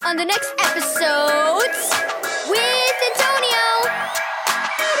on the next episodes with Antonio.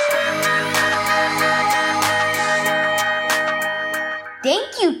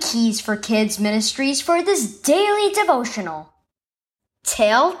 Thank you, Keys for Kids Ministries, for this daily devotional.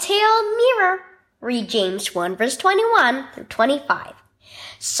 Telltale mirror. Read James 1 verse 21 through 25.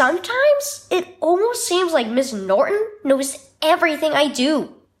 Sometimes it almost seems like Miss Norton knows everything I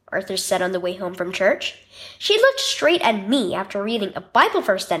do, Arthur said on the way home from church. She looked straight at me after reading a Bible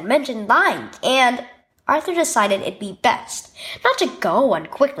verse that mentioned lying, and Arthur decided it'd be best not to go and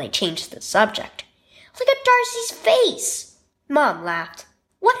quickly change the subject. Look at Darcy's face. Mom laughed.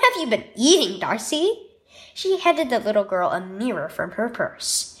 What have you been eating, Darcy? She handed the little girl a mirror from her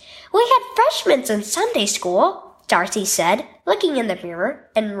purse. We had fresh mints in Sunday school, Darcy said, looking in the mirror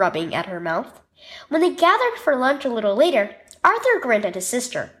and rubbing at her mouth. When they gathered for lunch a little later, Arthur grinned at his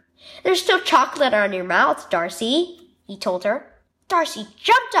sister. There's still chocolate on your mouth, Darcy, he told her. Darcy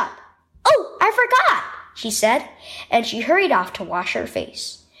jumped up. Oh, I forgot, she said, and she hurried off to wash her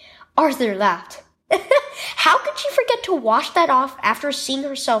face. Arthur laughed. How could she forget to wash that off after seeing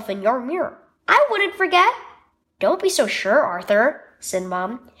herself in your mirror? I wouldn't forget. Don't be so sure, Arthur, said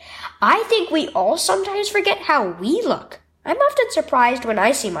Mom. I think we all sometimes forget how we look. I'm often surprised when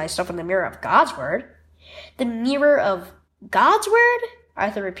I see myself in the mirror of God's Word. The mirror of God's Word?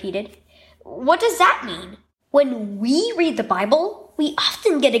 Arthur repeated. What does that mean? When we read the Bible, we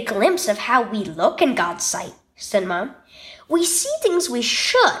often get a glimpse of how we look in God's sight, said Mom. We see things we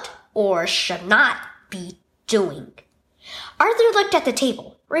should or should not be doing. Arthur looked at the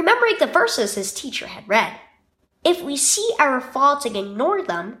table, remembering the verses his teacher had read. If we see our faults and ignore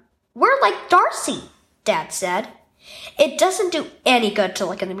them, we're like Darcy, Dad said. It doesn't do any good to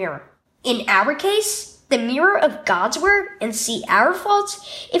look in the mirror. In our case, the mirror of God's Word, and see our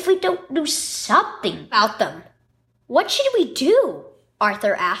faults if we don't do something about them. What should we do?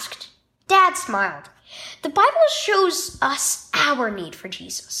 Arthur asked. Dad smiled. The Bible shows us our need for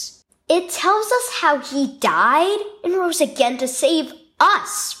Jesus. It tells us how he died and rose again to save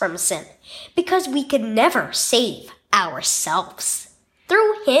us from sin, because we could never save ourselves.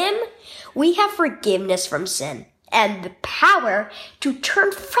 Through him, we have forgiveness from sin and the power to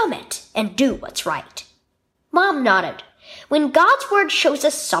turn from it and do what's right. Mom nodded. When God's Word shows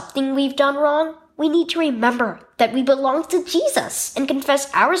us something we've done wrong, we need to remember that we belong to Jesus and confess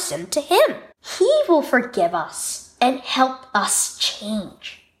our sin to him. He will forgive us and help us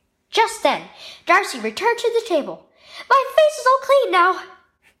change. Just then, Darcy returned to the table. My face is all clean now.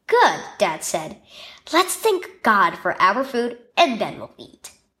 Good, Dad said. Let's thank God for our food and then we'll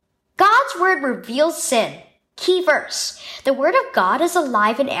eat. God's Word reveals sin. Key verse. The Word of God is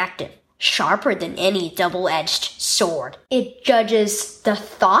alive and active, sharper than any double-edged sword. It judges the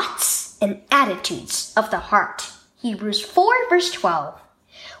thoughts and attitudes of the heart. Hebrews 4 verse 12.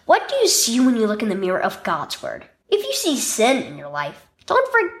 What do you see when you look in the mirror of God's Word? If you see sin in your life,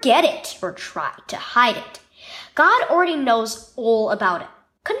 don't forget it or try to hide it. God already knows all about it.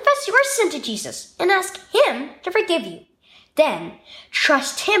 Confess your sin to Jesus and ask him to forgive you. Then,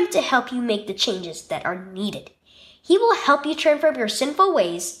 trust him to help you make the changes that are needed. He will help you turn from your sinful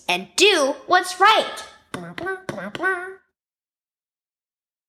ways and do what's right.